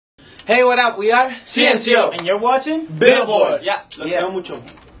Hey, what up? We are CNCO, and you're watching Billboard. Yeah, lo quiero mucho.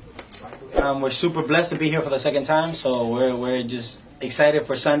 We're super blessed to be here for the second time, so we're just excited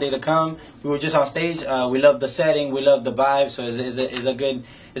for Sunday to come. We were just on stage. We love the setting, we love the vibe, so it's a good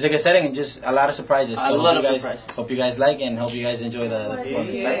setting and just a lot of surprises. A lot of surprises. Hope you guys like it and hope you guys enjoy the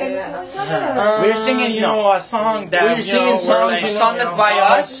performance. We're singing, a song that we're singing songs, song that's by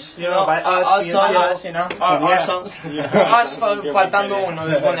us, by us, our songs. Us faltando uno.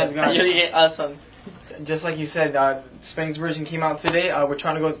 There's one that's gonna. Yo dije our songs. Just like you said, Spain's version came out today. We're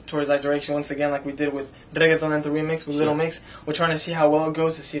trying to go towards that direction once again, like we did with Reggaeton and the Remix with Little Mix. We're trying to see how well it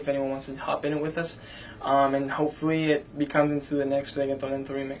goes, to see if anyone wants to hop in it with us. And hopefully it becomes into the next Reggaeton and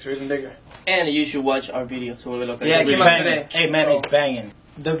the Remix, or even bigger. And you should watch our video. So we'll look at Yeah, it. it came out today. Hey man, it's banging.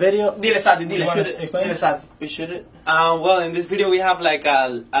 The video. Dile Sadi, We should it. Well, in this video we have like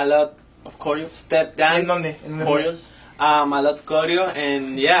a lot Of choreo. step dance, Choreos. a lot of choreo,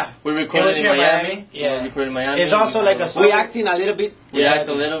 and yeah, We recorded in here in Miami. Miami. Yeah. We recorded in Miami. It's also like a song. we acting a little bit. We act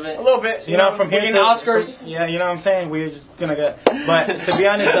a little bit. A little bit. From here getting to Oscars. Yeah, you know what I'm saying? We're just gonna get. But to be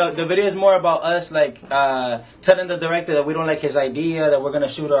honest, the video is more about us, like telling the director that we don't like his idea, that we're gonna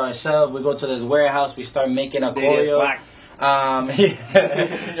shoot it ourselves. We go to this warehouse, we start making a choreo. And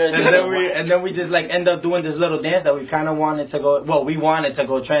then we just like end up doing this little dance that we kind of wanted to go. Well, we wanted to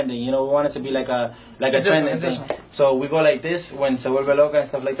go trending. We wanted to be like a trending thing. So we go like this when Se Vuelve Loca and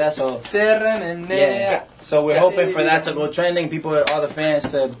stuff like that. So yeah. So we're hoping for that to go trending. People, all the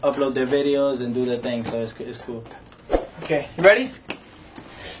fans, to upload their videos and do their thing. So it's cool. Okay, you ready?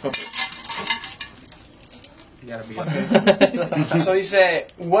 You gotta be. So you say,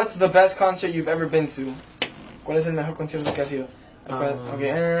 what's the best concert you've ever been to? ¿Cuál es el mejor concierto que has ido? Okay,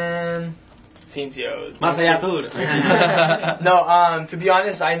 and CNCOs. Más allá tour. No, to be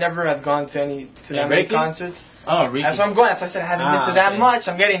honest, I never have gone to that many concerts. Oh, Ricky. That's what I'm going. That's why I said I haven't been to that okay. much.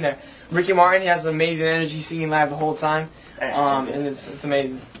 I'm getting there. Ricky Martin, he has amazing energy, singing live the whole time, and it's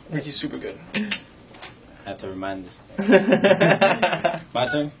amazing. Ricky's super good. I have to remind us. My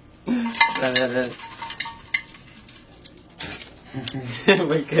turn.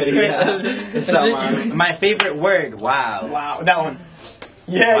 My favorite word. Wow. Wow, that one.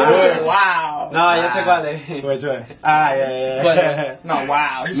 Yeah, Wow. you said wow. No, yo sé cuál es. Which one? Yeah. No,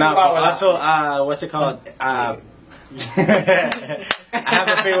 wow. You said No, wow. also, what's it called? I have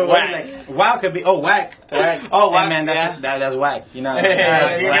a favorite word. Like wow could be whack. Oh, Hey, whack, man, yeah. that's whack.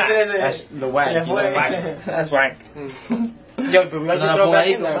 That's the whack. That's whack. Yo, but we got to throw back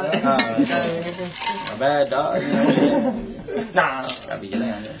in there, bro. My bad, dog. Nah.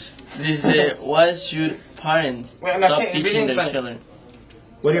 This why should parents Wait, I'm not stop saying- teaching reading their Spanish. children?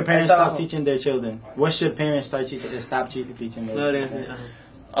 What do your parents stop teaching their children? What should parents stop teaching their children?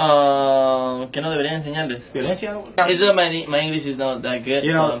 ¿Qué no deberían enseñarles? Violencia. It's my English is not that good,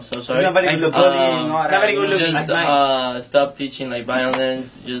 so I'm so sorry. Like the bullying, all that. Just stop teaching like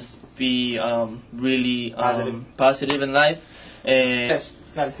violence. Just be really positive in life.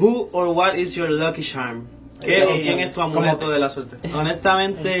 Who or what is your lucky charm? ¿Qué o quién es tu amuleto de la suerte?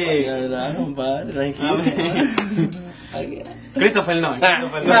 Honestamente, Christopher no.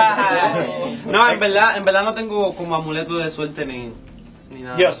 No, en verdad no tengo como amuleto de suerte ni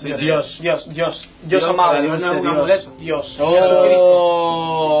nada. Dios amado. Dios no es un amuleto. Dios.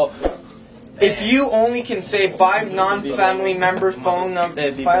 Oh. If you only can say 5 non-family members' phone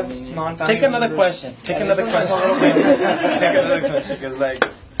number, 5 non-family. Take another question. Take another question. Take another question, because like.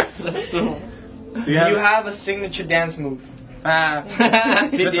 Do you have a signature dance move?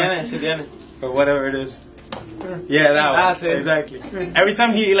 Sí tiene. Or whatever it is. Yeah, that one. Sí. Exactly. Every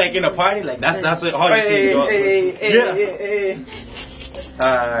time he like in a party, like that's all you see. Hey.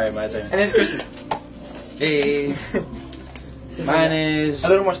 Alright, my turn. And it's Chris's. Hey. Mine is. A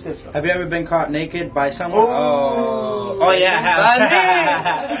little more stiff. Have you ever been caught naked by someone? Oh. Oh yeah, I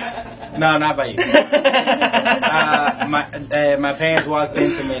have. No, not by you. My parents walked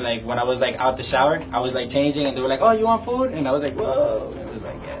into me like when I was like out the shower. I was like changing, and they were like, "Oh, you want food?" And I was like, "Whoa!" It was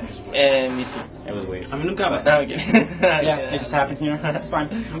like, yeah. Me too. It was weird. A mí nunca me No, okay. Yeah, it just happened, It's fine.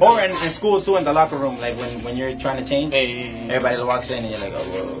 Or in school too, in the locker room, like when you're trying to change, everybody walks in and you're like, oh,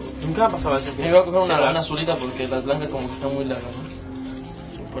 whoa. Nunca me ha pasado eso. Me voy a coger una azulita porque las blancas como que están muy largas, ¿no?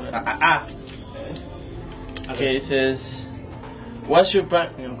 Okay, it says, what's your plan?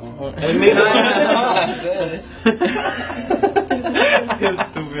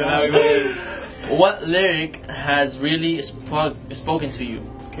 What lyric has really spoken to you?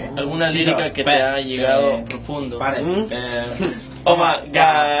 ¿Alguna lírica que te ha llegado profundo? Pare. Oh my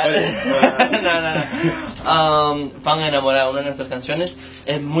god. No. Fan Enamorada, una de nuestras canciones.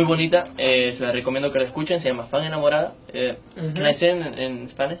 Es muy bonita, se la recomiendo que la escuchen. Se llama Fan Enamorada. Can I say it in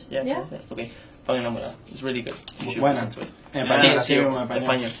Spanish? Yeah. Okay. Fan Enamorada. It's really good. Buena. Sí,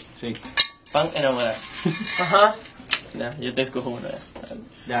 español. Sí. Fan Enamorada. Ajá. Ya, yo te escojo una.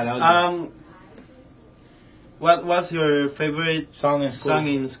 Ya, la última. What was your favorite Song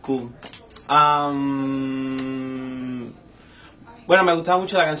in school. Bueno, me gustaba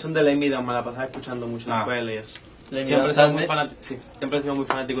mucho la canción de Lay Me Down, me la pasaba escuchando mucho en la escuela y eso. Siempre he sido muy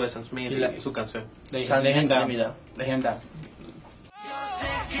fanático de Sam Smith y su canción. Legenda.